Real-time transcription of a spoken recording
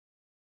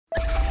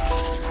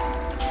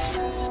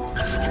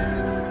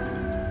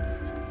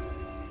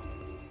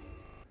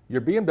Your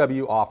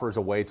BMW offers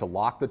a way to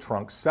lock the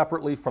trunk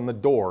separately from the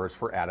doors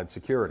for added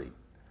security.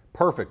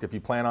 Perfect if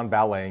you plan on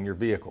valeting your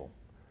vehicle.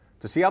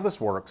 To see how this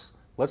works,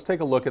 let's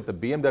take a look at the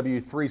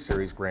BMW 3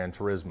 Series Gran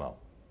Turismo.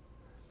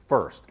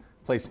 First,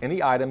 place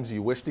any items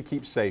you wish to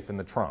keep safe in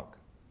the trunk.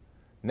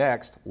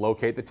 Next,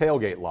 locate the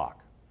tailgate lock.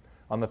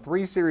 On the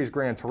 3 Series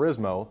Gran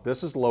Turismo,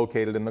 this is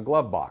located in the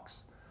glove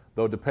box,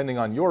 though depending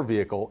on your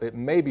vehicle, it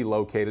may be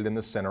located in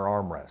the center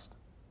armrest.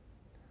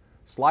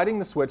 Sliding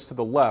the switch to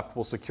the left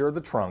will secure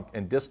the trunk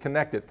and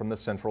disconnect it from the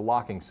central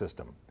locking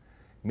system,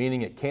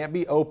 meaning it can't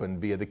be opened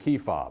via the key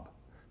fob,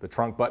 the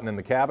trunk button in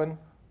the cabin,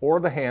 or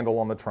the handle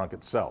on the trunk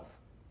itself.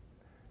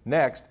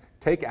 Next,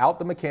 take out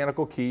the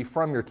mechanical key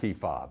from your key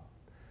fob.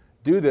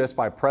 Do this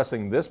by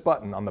pressing this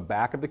button on the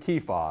back of the key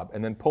fob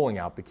and then pulling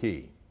out the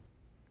key.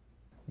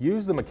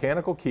 Use the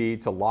mechanical key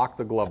to lock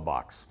the glove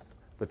box.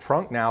 The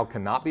trunk now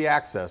cannot be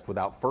accessed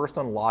without first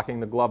unlocking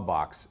the glove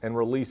box and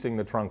releasing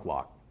the trunk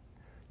lock.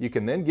 You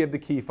can then give the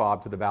key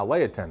fob to the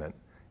valet attendant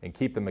and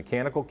keep the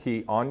mechanical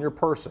key on your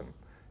person,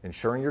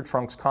 ensuring your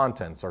trunk's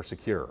contents are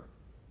secure.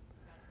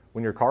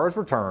 When your car is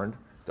returned,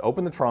 to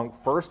open the trunk,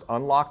 first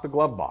unlock the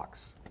glove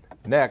box.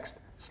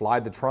 Next,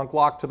 slide the trunk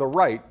lock to the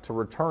right to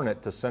return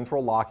it to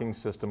central locking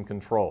system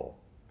control.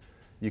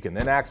 You can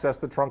then access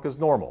the trunk as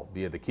normal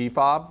via the key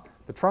fob,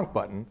 the trunk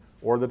button,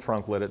 or the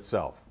trunk lid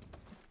itself.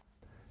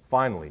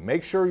 Finally,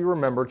 make sure you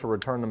remember to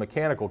return the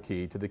mechanical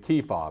key to the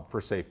key fob for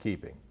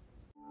safekeeping.